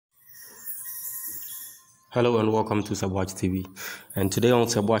Hello and welcome to Subwatch TV. And today on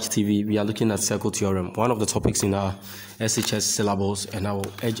Subwatch TV, we are looking at Circle Theorem, one of the topics in our SHS syllabus, and I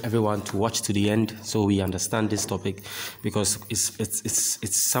will urge everyone to watch to the end so we understand this topic because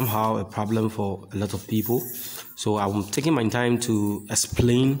it's somehow a problem for a lot of people. So I'm taking my time to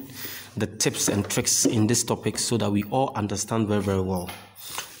explain the tips and tricks in this topic so that we all understand very, very well.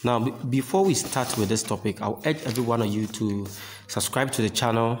 Now, before we start with this topic, I'll urge every one of you to subscribe to the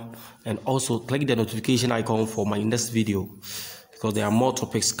channel and also click the notification icon for my next video because there are more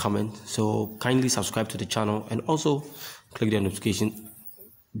topics coming. So kindly subscribe to the channel and also click the notification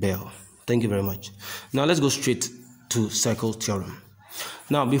bell. Thank you very much. Now let's go straight to Circle Theorem.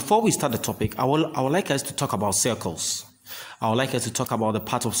 Now, before we start the topic, I would like us to talk about circles. I would like us to talk about the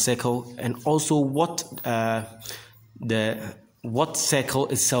part of circle and also what circle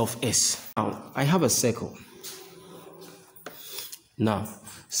itself is. Now, I have a circle. Now,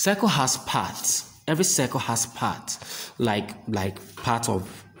 circle has parts. Every circle has parts, like part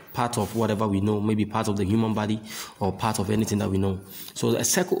of whatever we know, maybe part of the human body or part of anything that we know. So a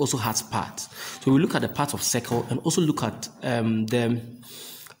circle also has parts. So we look at the part of circle and also look at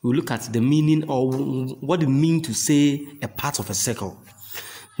the meaning or what it means to say a part of a circle.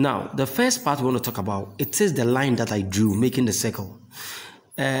 Now, the first part we want to talk about, it is the line that I drew, making the circle.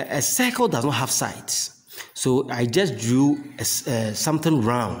 A circle does not have sides. So I just drew something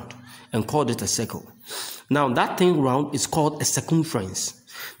round and called it a circle. Now, that thing round is called a circumference.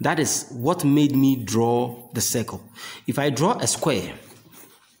 That is what made me draw the circle. If I draw a square,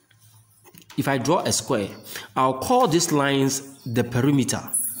 I'll call these lines the perimeter.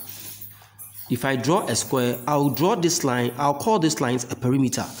 If I draw a square, I'll call these lines a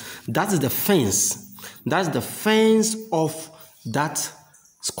perimeter. That is the fence. That's the fence of that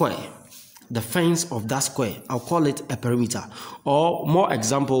square. The fence of that square. I'll call it a perimeter. Or more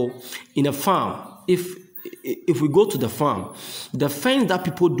example, in a farm, if we go to the farm, the fence that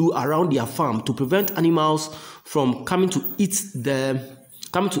people do around their farm to prevent animals from coming to eat the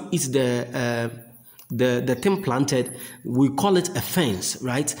thing planted, we call it a fence,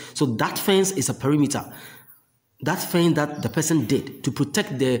 right? So that fence is a perimeter. That fence that the person did to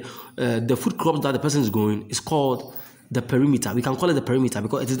protect the food crops that the person is growing is called the perimeter. We can call it the perimeter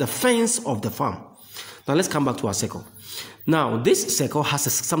because it is the fence of the farm. Now let's come back to our circle. Now this circle has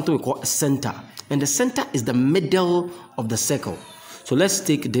something we call a center, and the center is the middle of the circle. So let's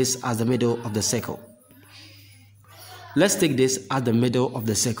take this as the middle of the circle. Let's take this as the middle of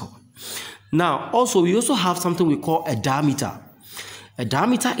the circle. Now, we also have something we call a diameter. A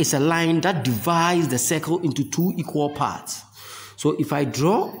diameter is a line that divides the circle into two equal parts. So if I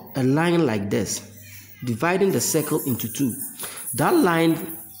draw a line like this, dividing the circle into two, that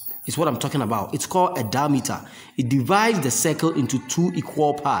line is what I'm talking about. It's called a diameter. It divides the circle into two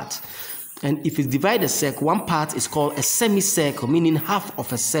equal parts. And if it divides the circle, one part is called a semicircle, meaning half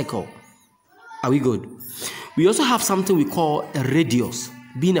of a circle. Are we good? We also have something we call a radius,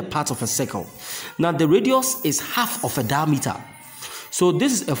 being a part of a circle. Now the radius is half of a diameter. So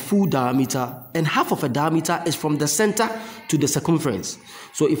this is a full diameter, and half of a diameter is from the center to the circumference.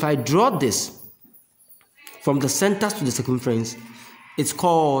 So if I draw this from the center to the circumference, it's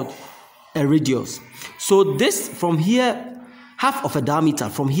called a radius. So this from here, half of a diameter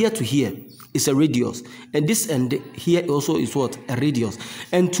from here to here is a radius, and this and here also is what? A radius.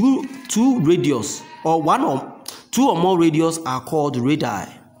 And two radius or two or more radius are called radii.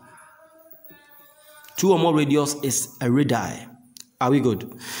 Two or more radius is a radii. Are we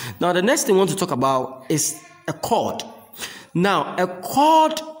good? Now the next thing I want to talk about is a chord. Now a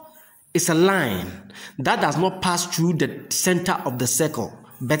chord is a line that does not pass through the center of the circle,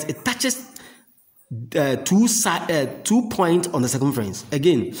 but it touches two points on the circumference.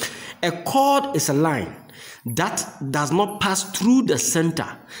 Again, a chord is a line that does not pass through the center,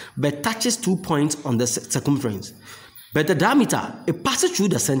 but touches 2 points on the circumference. But the diameter, it passes through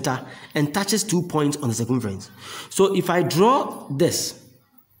the center and touches 2 points on the circumference. So if I draw this,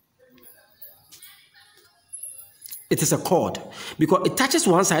 it is a chord because it touches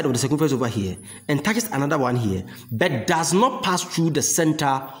one side of the circumference over here and touches another one here, but does not pass through the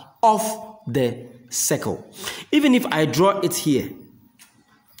center of the circle. Even if I draw it here,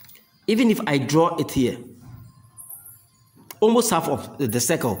 almost half of the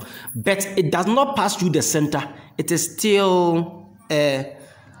circle, but it does not pass through the center, it is still a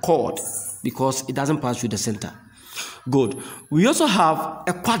chord because it doesn't pass through the center. Good. We also have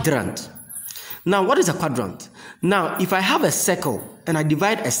a quadrant. Now, what is a quadrant? Now, if I have a circle and I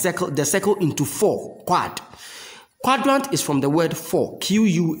divide the circle into 4, quadrant is from the word 4,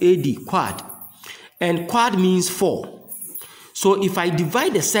 Q-U-A-D, quad, and quad means 4. So if I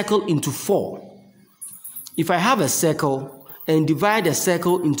divide the circle into 4, if I have a circle and divide a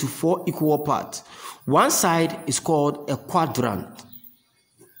circle into 4 equal parts, one side is called a quadrant.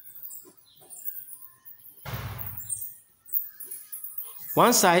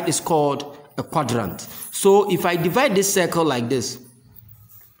 One side is called a quadrant. So if I divide this circle like this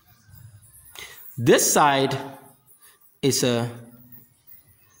side is a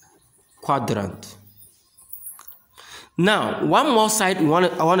quadrant. Now, one more side I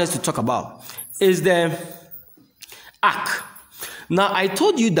want us to talk about is the arc. Now, I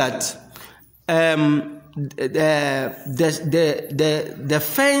told you that the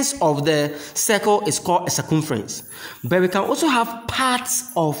fence of the circle is called a circumference, but we can also have parts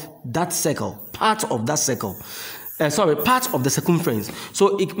of that circle, parts of the circumference.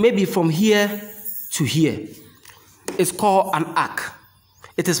 So it may be from here to here. It's called an arc.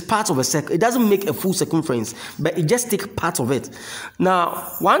 It is part of a circle. It doesn't make a full circumference, but it just takes part of it. Now,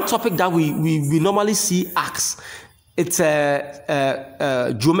 one topic that we normally see arcs, it's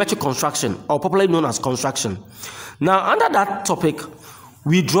a geometric construction, or popularly known as construction. Now, under that topic,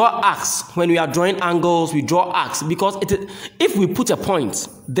 we draw arcs. When we are drawing angles, we draw arcs, because if we put a point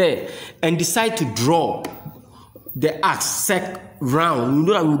there and decide to draw the arcs round, we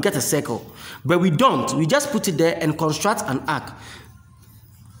know that we will get a circle. But we don't. We just put it there and construct an arc.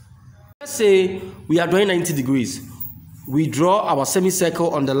 Let's say we are drawing 90 degrees. We draw our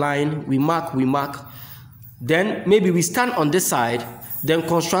semicircle on the line. We mark. Then maybe we stand on this side, then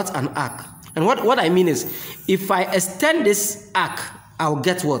construct an arc. And what I mean is, if I extend this arc, I'll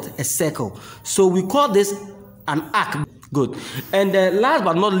get what? A circle. So we call this an arc. Good. And last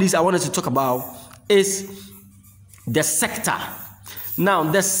but not least, I wanted to talk about is the sector. Now,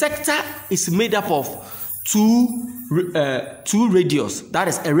 the sector is made up of two radius. That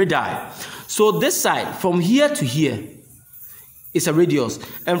is a radii. So this side, from here to here, is a radius.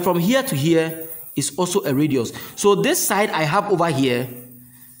 And from here to here is also a radius. So this side I have over here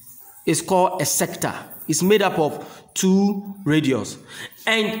is called a sector. It's made up of 2 radius.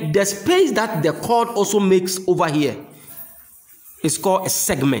 And the space that the chord also makes over here is called a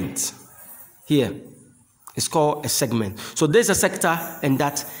segment. Here, it's called a segment. So there's a sector and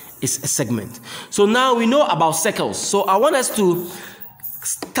that is a segment. So now we know about circles. So I want us to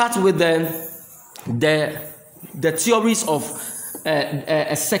start with the theories of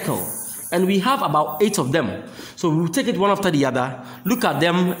a circle. And we have about 8 of them. So we'll take it one after the other, look at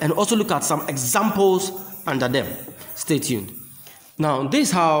them, and also look at some examples under them. Stay tuned. Now, this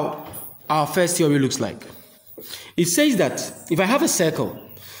is how our first theory looks like. It says that if I have a circle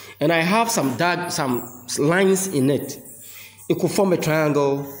and I have some lines in it, it could form a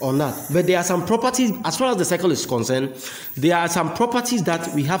triangle or not. But there are some properties, as far as the circle is concerned, there are some properties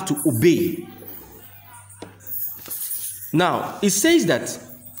that we have to obey. Now, it says that,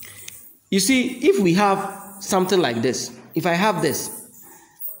 you see, if we have something like this, if I have this,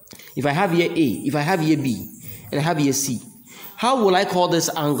 if I have here A, if I have here B, and I have here C, how will I call this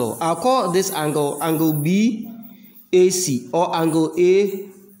angle? I'll call this angle BAC, or angle BAC,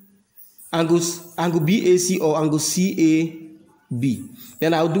 or angle CAB.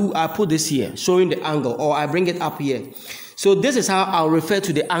 Then I'll put this here, showing the angle, or I bring it up here. So this is how I'll refer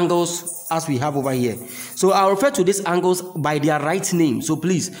to the angles as we have over here. So I'll refer to these angles by their right name. So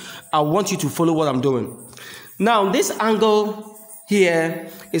please, I want you to follow what I'm doing. Now, this angle here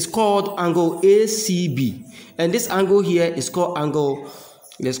is called angle ACB. And this angle here is called angle,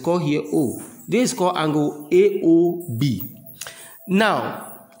 let's call here O. This is called angle AOB. Now,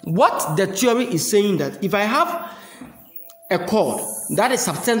 what the theory is saying that if I have a chord that is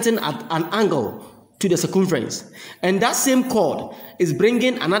subtending at an angle to the circumference, and that same chord is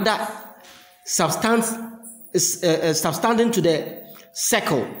bringing another subtending to the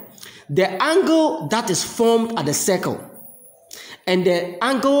circle, the angle that is formed at the circle and the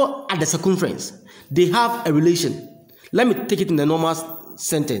angle at the circumference, they have a relation. Let me take it in the normal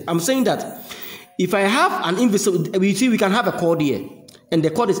sentence. I'm saying that if I have an invisible, we see we can have a chord here, and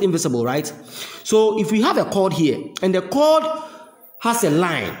the chord is invisible, right? So if we have a chord here, and the chord has a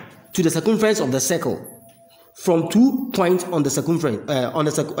line to the circumference of the circle from 2 points on the circumference, on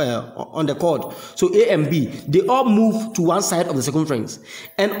the chord, so A and B, they all move to one side of the circumference,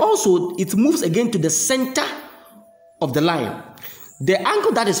 and also it moves again to the center of the line. The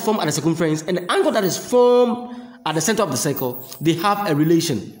angle that is formed at the circumference and the angle that is formed at the center of the circle, they have a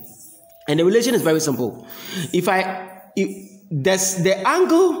relation, and the relation is very simple. If the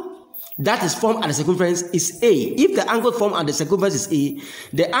angle that is formed at the circumference is A. If the angle formed at the circumference is A,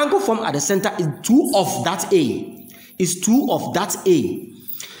 the angle formed at the center is 2 of that A. Is 2 of that A.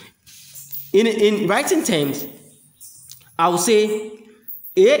 In writing terms, I will say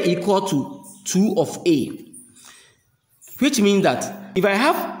A equal to 2 of A, which means that if I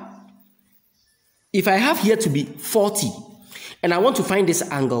have here to be 40 and I want to find this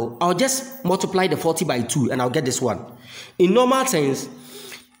angle, I'll just multiply the 40 by 2 and I'll get this one. In normal sense,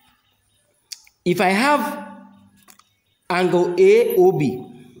 if I have angle AOB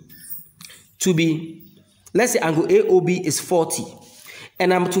to be, let's say angle AOB is 40,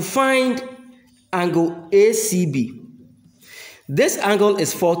 and I'm to find angle ACB. This angle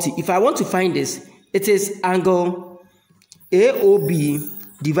is 40. If I want to find this, it is angle AOB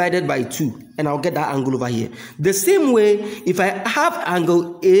divided by 2, and I'll get that angle over here. The same way, if I have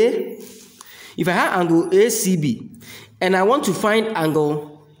angle ACB, and I want to find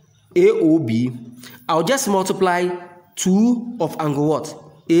angle AOB, I'll just multiply 2 of angle what?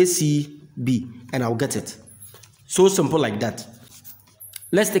 ACB, and I'll get it. So simple like that.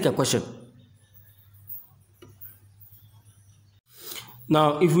 Let's take a question.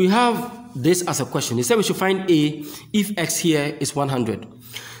 Now, if we have this as a question, it said we should find A if x here is 100.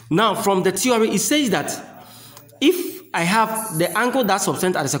 Now, from the theory, it says that if I have the angle that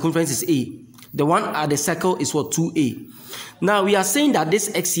subtends at the circumference is A, the one at the circle is what? 2A. Now, we are saying that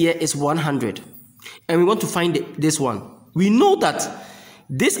this x here is 100, and we want to find this one. We know that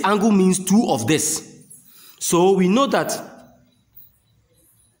this angle means 2 of this. So, we know that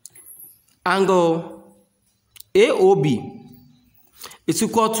angle AOB is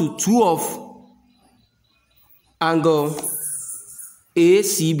equal to 2 of angle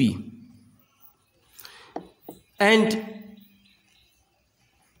ACB,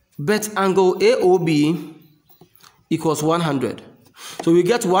 but angle AOB equals 100. So we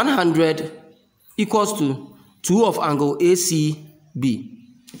get 100 equals to 2 of angle ACB.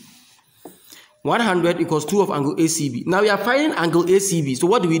 100 equals 2 of angle ACB. Now we are finding angle ACB. So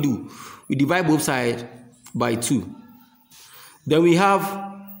what do? We divide both sides by 2. Then we have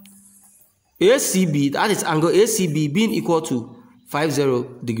ACB, that is angle ACB being equal to 50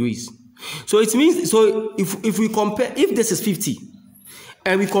 degrees. So it means, so if we compare, if this is 50,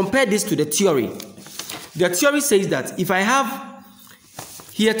 and we compare this to the theory says that if I have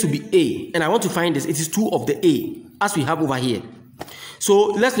here to be A, and I want to find this, it is 2 of the A, as we have over here. So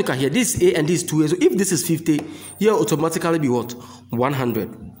let's look at here, this A and this 2A. So if this is 50, here automatically be what?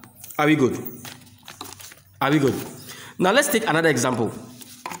 100. Are we good? Are we good? Now let's take another example.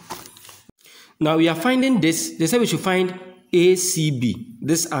 Now we are finding this. They say we should find ACB,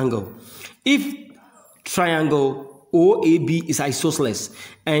 this angle. If triangle OAB is isosceles,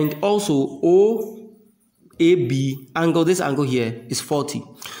 and also OAB angle, this angle here is 40.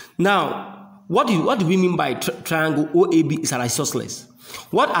 Now, what do we mean by triangle OAB is an isosceles?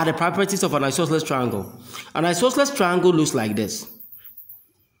 What are the properties of an isosceles triangle? An isosceles triangle looks like this.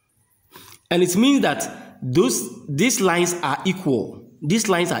 And it means that these lines are equal. These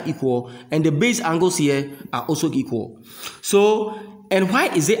lines are equal, and the base angles here are also equal. So, and why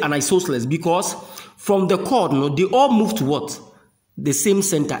is it an isosceles? Because from the chord, they all move to what? The same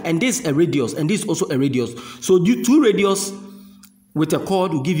center. And this is a radius, and this is also a radius. So, two radius with a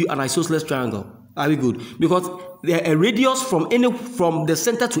chord will give you an isosceles triangle. Are we good? Because a radius from the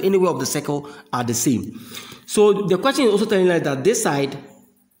center to anywhere of the circle are the same. So, the question is also telling us that this side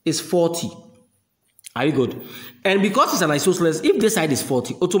is 40. Are you good? And because it's an isosceles, if this side is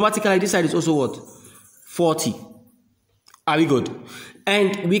 40, automatically this side is also what? 40. Are we good?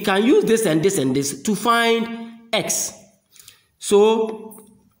 And we can use this and this and this to find x. So,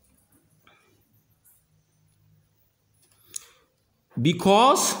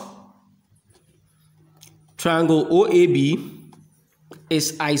 because triangle OAB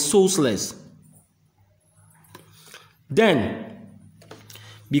is isosceles, then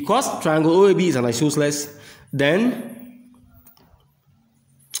because triangle OAB is an isosceles, then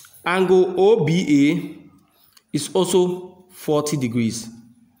angle OBA is also 40 degrees.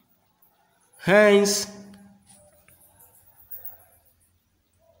 Hence,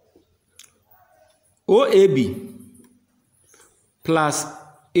 OAB plus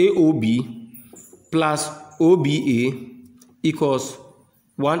AOB plus OBA equals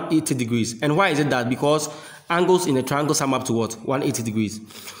 180 degrees. And why is it that? Because angles in a triangle sum up to what? 180 degrees.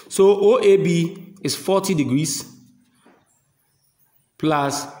 So OAB is 40 degrees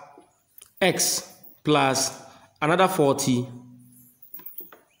plus x plus another 40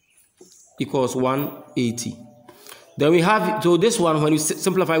 equals 180. Then we have, so this one, when we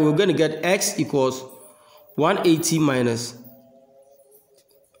simplify, we're going to get x equals 180 minus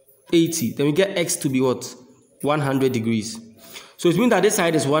 80. Then we get x to be what? 100 degrees. So it means that this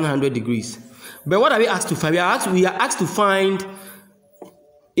side is 100 degrees. But what are we asked to find? We are asked to find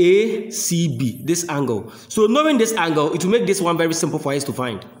ACB, this angle. So knowing this angle, it will make this one very simple for us to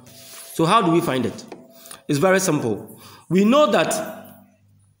find. So how do we find it? It's very simple. We know that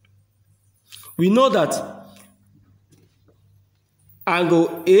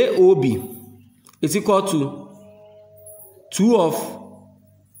angle AOB is equal to 2 of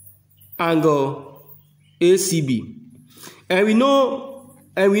angle ACB. And we know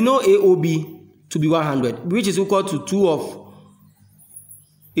AOB to be 100, which is equal to 2 of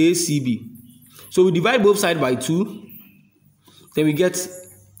ACB. So we divide both sides by 2. Then we get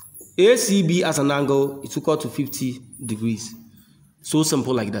ACB as an angle is equal to 50 degrees. So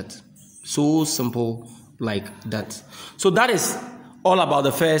simple like that. So simple like that. So that is all about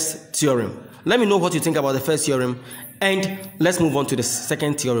the first theorem. Let me know what you think about the first theorem, and let's move on to the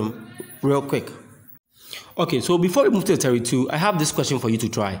second theorem real quick. Okay, so before we move to the theory 2, I have this question for you to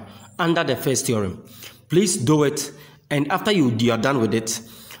try under the first theorem. Please do it, and after you are done with it,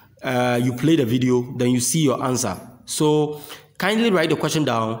 you play the video, then you see your answer. So kindly write the question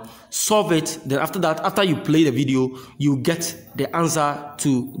down, solve it, then after that, after you play the video, you get the answer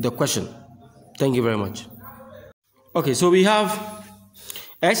to the question. Thank you very much. Okay, so we have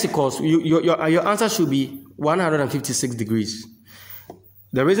x equals, your answer should be 156 degrees.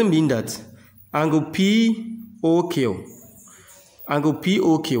 The reason being that angle POQ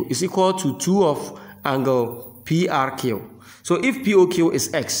is equal to 2 of angle PRQ. So if POQ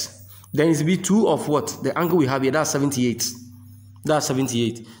is x, then it will be 2 of what? The angle we have here, that's 78. That's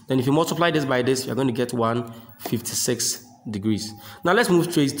 78. Then if you multiply this by this, you're going to get 156 degrees. Now let's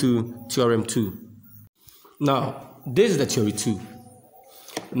move straight to theorem 2. Now, this is the theory 2.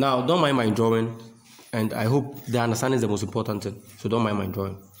 Now, don't mind my drawing, and I hope the understanding is the most important thing, so don't mind my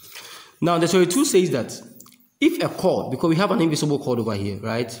drawing. Now, the theory 2 says that if a chord, because we have an invisible chord over here,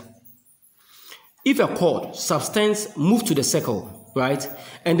 right? If a chord substance move to the circle, right,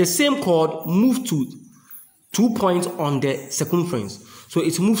 and the same chord move to 2 points on the circumference, so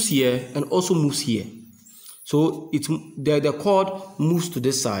it moves here and also moves here. So the chord moves to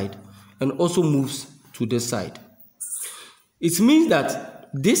this side and also moves to this side. It means that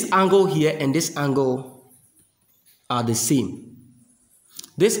this angle here and this angle are the same.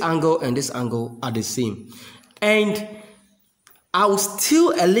 This angle and this angle are the same. And I will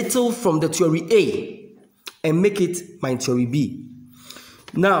steal a little from the theory A and make it my theory B.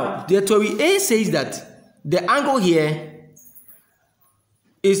 Now, the theory A says that the angle here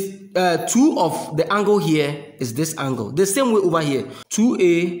is 2 of the angle here is this angle. The same way over here,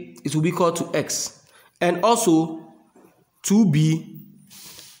 2A it will be equal to x, and also 2B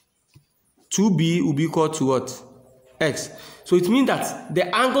will be equal to what? X. So it means that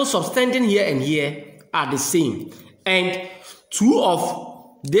the angles subtending here and here are the same, and 2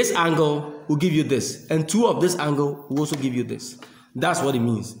 of this angle will give you this, and 2 of this angle will also give you this. That's what it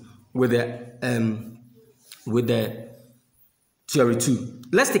means with the theory 2.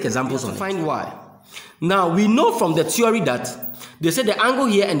 Let's take examples on it. Find why. Now we know from the theory that they say the angle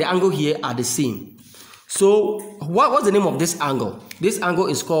here and the angle here are the same. So what's the name of this angle? This angle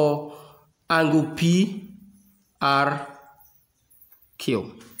is called angle PRQ,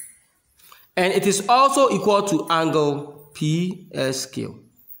 and it is also equal to angle PSQ.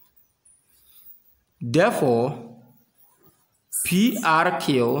 Therefore,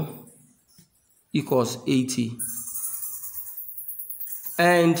 PRQ equals 80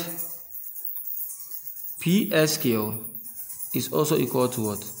 and PSQ is also equal to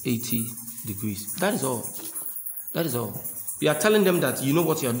what? 80 degrees. That is all. That is all. You are telling them that you know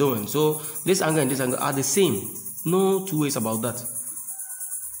what you are doing. So this angle and this angle are the same. No two ways about that.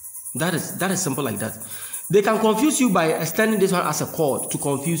 That is simple like that. They can confuse you by extending this one as a chord to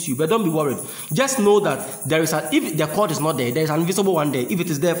confuse you, but don't be worried. Just know that there is if the chord is not there, there is an invisible one there. If it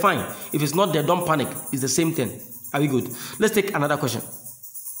is there, fine. If it's not there, don't panic. It's the same thing. Are we good? Let's take another question.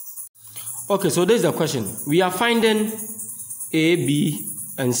 Okay, so this is the question. We are finding A, B,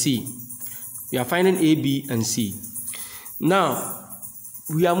 and C. We are finding A, B, and C. Now,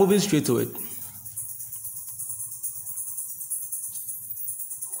 we are moving straight to it.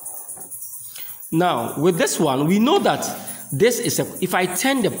 Now, with this one, we know that this is if I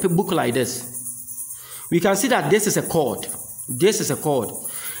turn the book like this, we can see that this is a chord. This is a chord.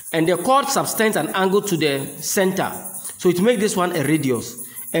 And the chord subtends an angle to the center. So it makes this one a radius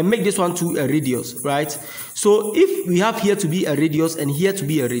and make this one too a radius, right? So if we have here to be a radius and here to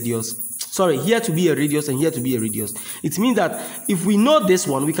be a radius, sorry, here to be a radius and here to be a radius, it means that if we know this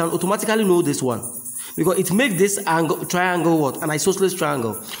one, we can automatically know this one. Because it makes this angle triangle what? An isosceles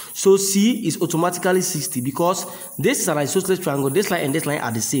triangle. So C is automatically 60 because this is an isosceles triangle. This line and this line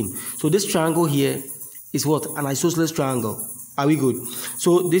are the same. So this triangle here is what? An isosceles triangle. Are we good?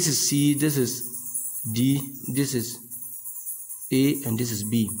 So this is C, this is D, this is A, and this is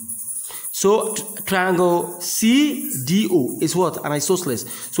B. So triangle CDO is what? An isosceles.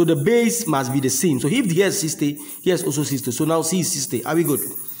 So the base must be the same. So if here is 60, here is also 60. So now C is 60. Are we good?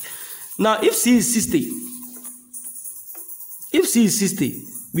 Now if C is 60,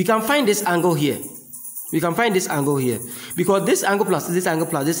 we can find this angle here. We can find this angle here. Because this angle plus this angle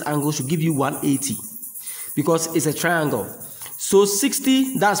plus this angle should give you 180. Because it's a triangle. So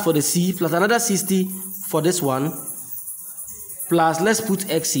 60, that's for the C, plus another 60 for this one. Plus, let's put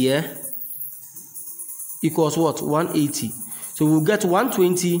X here. Equals what? 180. So we'll get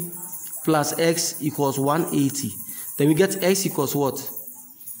 120 plus X equals 180. Then we get X equals what?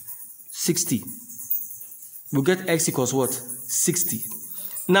 60. We'll get X equals what? 60.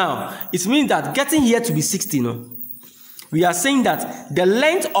 Now, it means that getting here to be 60, no? We are saying that the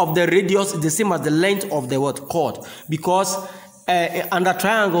length of the radius is the same as the length of the what? Chord. Because under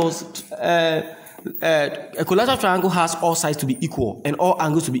triangles, a equilateral triangle has all sides to be equal and all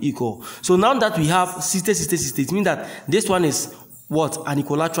angles to be equal. So now that we have 60, 60, 60, it means that this one is what? An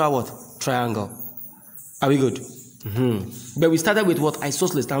equilateral what? Triangle. Are we good? But we started with what?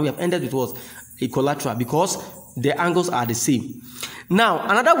 Isosceles. Now we have ended with what? Equilateral, because the angles are the same. Now,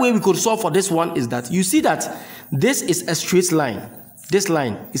 another way we could solve for this one is that you see that this is a straight line. This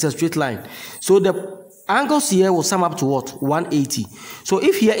line is a straight line. So the angles here will sum up to what? 180. So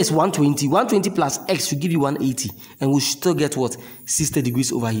if here is 120, 120 plus X will give you 180. And we'll still get what? 60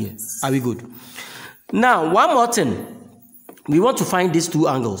 degrees over here. Are we good? Now, one more thing. We want to find these two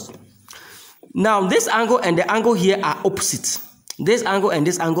angles. Now, this angle and the angle here are opposite. This angle and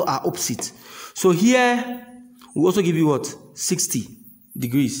this angle are opposite. So here, we also give you what? 60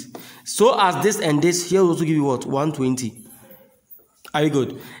 degrees. So as this and this, here will also give you what? 120. Are you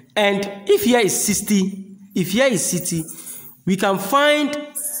good? And if here is 60, we can find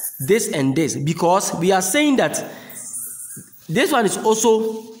this and this, because we are saying that this one is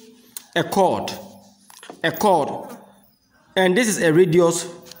also a chord, and this is a radius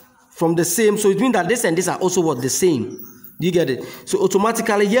from the same. So it means that this and this are also what? The same. Do you get it? So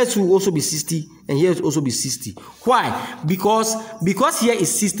automatically here will also be 60 and here will also be 60. Why? Because here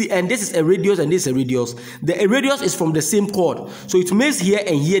is 60 and this is a radius and this is a radius. The radius is from the same chord. So it makes here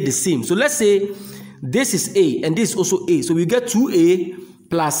and here the same. So let's say this is A and this is also A. So we get 2A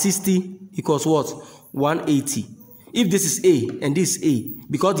plus 60 equals what? 180. If this is A and this is A,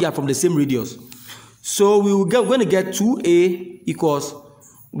 because they are from the same radius. So we're going to get 2A equals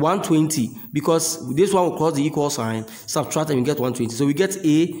 120, because this one will cross the equal sign, subtract, and we get 120. So we get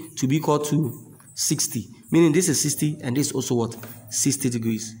A to be equal to 60, meaning this is 60 and this is also what? 60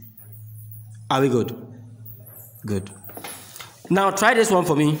 degrees. Are we good? Good. Now try this one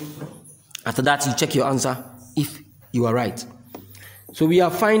for me. After that, you check your answer if you are right. So we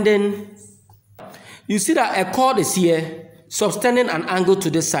are finding, you see that a chord is here subtending an angle to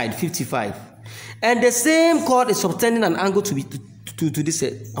this side, 55, and the same chord is subtending an angle to this.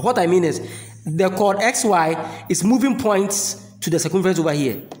 What I mean is the chord XY is moving points to the circumference over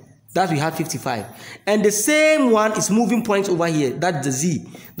here. That we have 55. And the same one is moving points over here. That's the Z.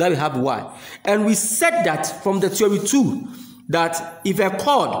 That we have Y. And we said that from the theory 2, that if a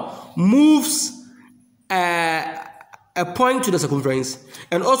chord moves a point to the circumference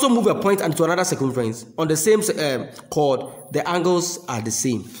and also move a point to another circumference on the same chord, the angles are the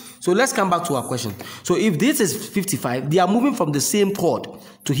same. So let's come back to our question. So if this is 55, they are moving from the same chord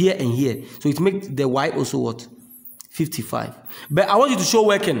to here and here. So it makes the Y also what? 55. But I want you to show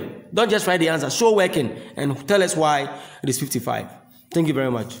working. Don't just write the answer. Show working and tell us why it is 55. Thank you very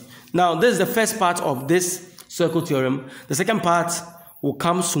much. Now, this is the first part of this circle theorem. The second part will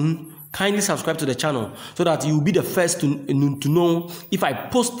come soon. Kindly subscribe to the channel so that you will be the first to know if I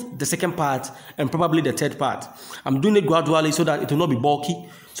post the second part and probably the third part. I'm doing it gradually so that it will not be bulky.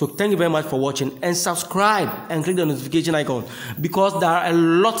 So thank you very much for watching, and subscribe and click the notification icon, because there are a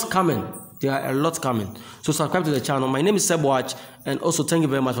lot coming. So subscribe to the channel. My name is Sebwatch, and also thank you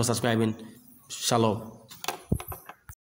very much for subscribing. Shalom.